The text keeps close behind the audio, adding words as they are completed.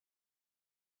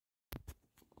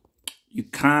you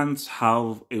can't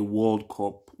have a World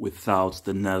Cup without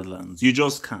the Netherlands. You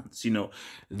just can't.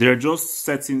 There are just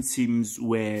certain teams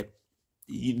where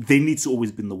they need to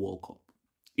always be in the World Cup.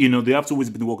 They have to always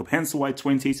be in the World Cup. Hence why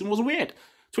 2018 was weird.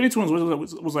 2021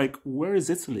 was like, where is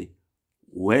Italy?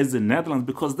 Where's the Netherlands?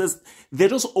 Because they're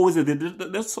just always,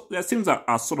 there seems that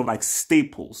are sort of like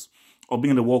staples of being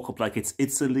in the World Cup. Like it's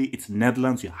Italy, it's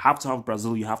Netherlands, you have to have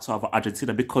Brazil, you have to have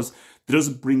Argentina, because they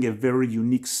just bring a very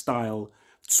unique style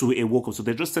to a World Cup. So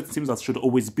they're just certain teams that should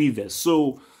always be there.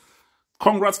 So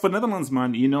congrats for Netherlands,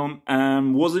 man.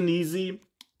 Wasn't easy.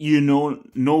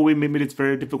 Norway made it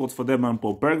very difficult for them, man.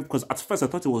 But because at first I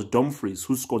thought it was Dumfries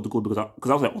who scored the goal, because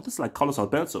I was like, oh, this is like Carlos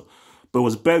Alberto. But it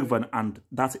was Bergwijn, and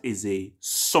that is a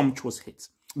sumptuous hit.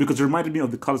 Because it reminded me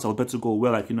of the Carlos Alberto goal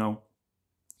where, like,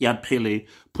 he had Pele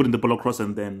putting the ball across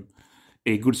and then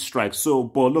a good strike. So,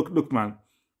 but look, man,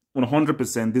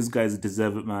 100%, these guys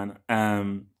deserve it, man.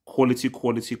 Quality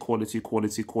for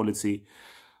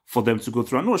them to go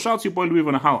through. And no, shout out to your boy Louis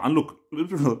Van Gaal. And look,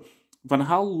 Van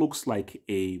Gaal looks like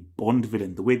a Bond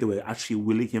villain, the way they were actually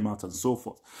wheeling him out and so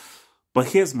forth. But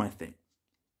here's my thing.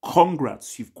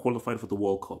 Congrats, you've qualified for the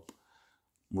World Cup.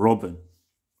 Robin,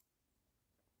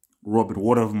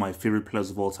 one of my favorite players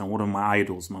of all time, one of my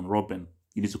idols, man. Robin,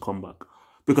 you need to come back.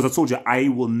 Because I told you, I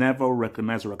will never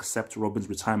recognize or accept Robin's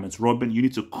retirement. Robin, you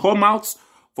need to come out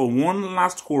for one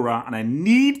last hurrah, and I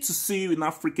need to see you in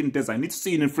that freaking desert. I need to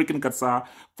see you in freaking Qatar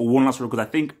for one last hurrah, because I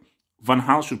think Van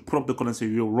Gaal should put up the corner and say,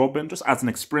 yo, Robin, just as an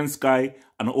experienced guy,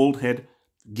 an old head,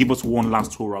 give us one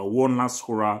last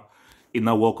hurrah in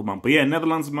that World Cup, man. But yeah,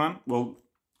 Netherlands, man, well,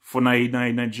 for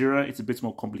Nigeria, it's a bit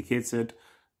more complicated.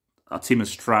 Our team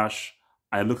is trash.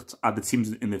 I looked at the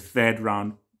teams in the third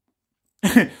round.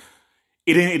 It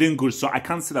ain't good. So I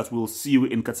can't say that we'll see you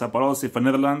in Qatar. But I'll say for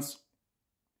Netherlands,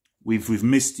 we've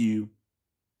missed you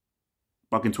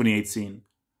back in 2018.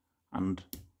 And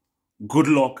good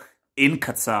luck in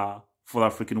Qatar for the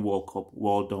African World Cup.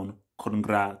 Well done.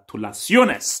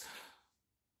 Congratulaciones.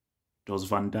 Does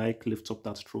Van Dijk lift up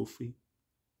that trophy?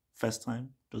 First time?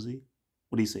 Does he?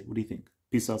 What do you say? What do you think?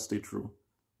 Peace out, stay true.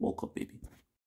 World Cup, baby.